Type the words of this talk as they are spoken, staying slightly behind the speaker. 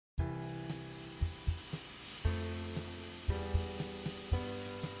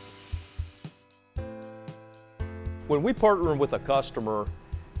When we partner with a customer,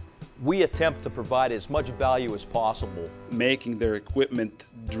 we attempt to provide as much value as possible. Making their equipment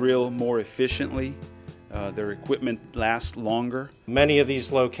drill more efficiently, their equipment last longer. Many of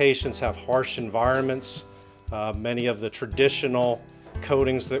these locations have harsh environments. Many of the traditional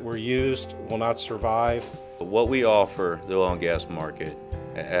coatings that were used will not survive. What we offer the oil and gas market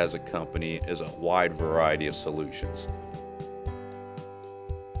as a company is a wide variety of solutions.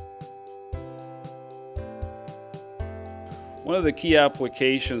 One of the key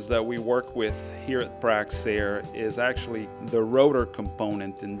applications that we work with here at Praxair is actually the rotor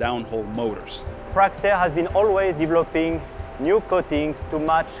component in downhole motors. Praxair has been always developing new coatings to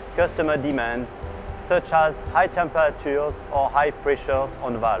match customer demand, such as high temperatures or high pressures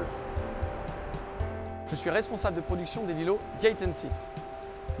on valves. Je suis responsable de production des lilos Gate & Sit.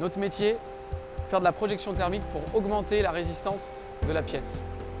 Notre métier, faire de la projection thermique pour augmenter la résistance de la pièce.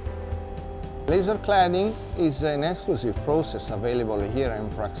 Laser cladding is an exclusive process available here in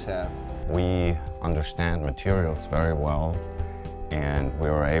Praxair. We understand materials very well, and we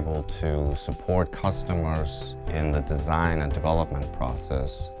were able to support customers in the design and development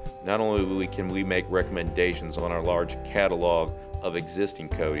process. Not only can we make recommendations on our large catalog of existing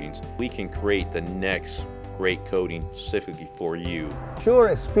coatings, we can create the next great coating specifically for you. Sure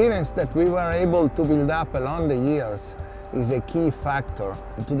experience that we were able to build up along the years is a key factor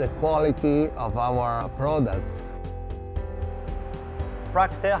to the quality of our products.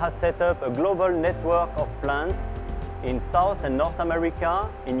 Praxair has set up a global network of plants in South and North America,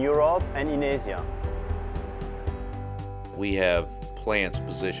 in Europe and in Asia. We have plants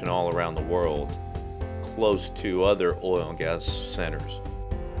positioned all around the world, close to other oil and gas centers.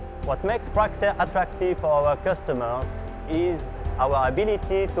 What makes Praxair attractive for our customers is our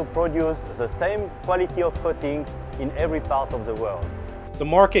ability to produce the same quality of coatings in every part of the world. The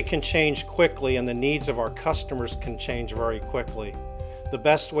market can change quickly and the needs of our customers can change very quickly. The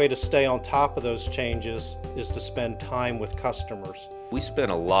best way to stay on top of those changes is to spend time with customers. We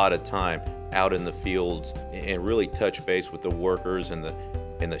spend a lot of time out in the fields and really touch base with the workers and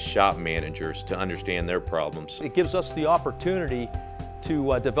the shop managers to understand their problems. It gives us the opportunity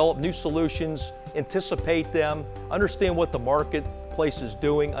to develop new solutions, anticipate them, understand what the marketplace is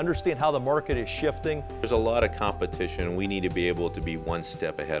doing, understand how the market is shifting. There's a lot of competition and we need to be able to be one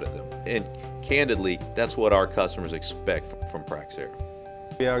step ahead of them. And candidly, that's what our customers expect from Praxair.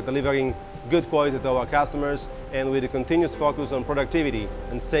 We are delivering good quality to our customers, and with a continuous focus on productivity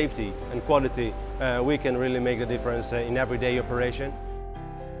and safety and quality, we can really make a difference in everyday operation.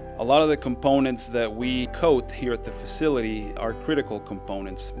 A lot of the components that we coat here at the facility are critical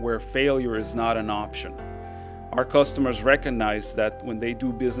components where failure is not an option. Our customers recognize that when they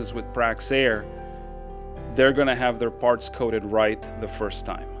do business with Praxair, they're going to have their parts coated right the first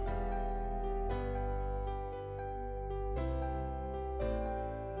time.